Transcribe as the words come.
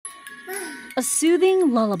A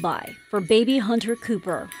soothing lullaby for baby Hunter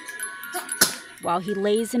Cooper while he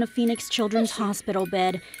lays in a Phoenix Children's Hospital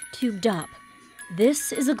bed, tubed up.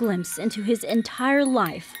 This is a glimpse into his entire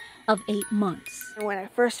life of 8 months. When I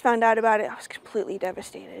first found out about it, I was completely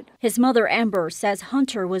devastated. His mother, Amber, says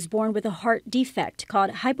Hunter was born with a heart defect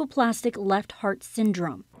called hypoplastic left heart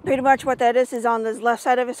syndrome. Pretty much what that is on the left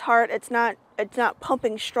side of his heart. It's not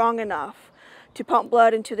pumping strong enough to pump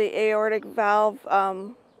blood into the aortic valve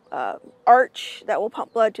arch that will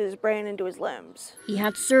pump blood to his brain and to his limbs. He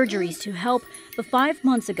had surgeries to help, but 5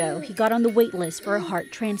 months ago, he got on the wait list for a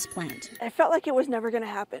heart transplant. I felt like it was never going to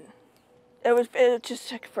happen. It just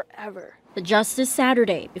took forever. But just this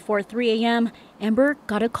Saturday, before 3 a.m., Amber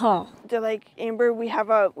got a call. They're like, Amber, we have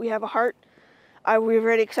a heart. We've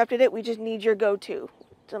already accepted it. We just need your go-to.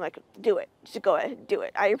 So I'm like, do it. Just go ahead, do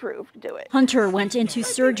it. I approve. Do it. Hunter went into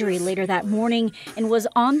surgery later that morning and was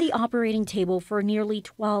on the operating table for nearly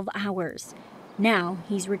 12 hours. Now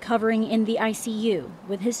he's recovering in the ICU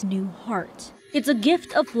with his new heart. It's a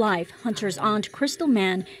gift of life Hunter's aunt Crystal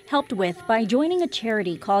Mann helped with by joining a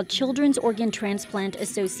charity called Children's Organ Transplant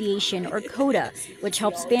Association, or CODA, which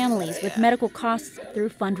helps families with medical costs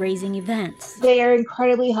through fundraising events. They are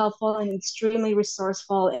incredibly helpful and extremely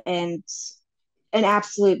resourceful, and an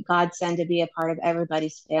absolute godsend to be a part of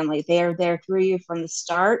everybody's family. They are there through you from the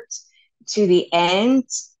start to the end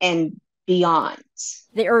and beyond.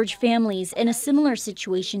 They urge families in a similar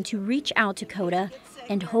situation to reach out to CODA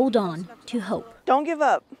and hold on to hope. Don't give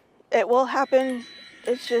up. It will happen.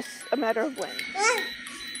 It's just a matter of when.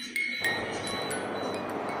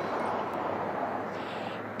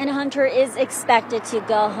 And Hunter is expected to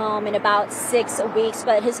go home in about 6 weeks,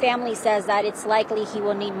 but his family says that it's likely he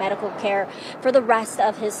will need medical care for the rest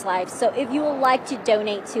of his life. So if you would like to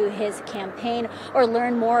donate to his campaign or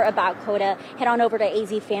learn more about CODA, head on over to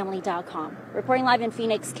azfamily.com. Reporting live in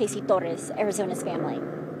Phoenix, Casey Torres, Arizona's Family.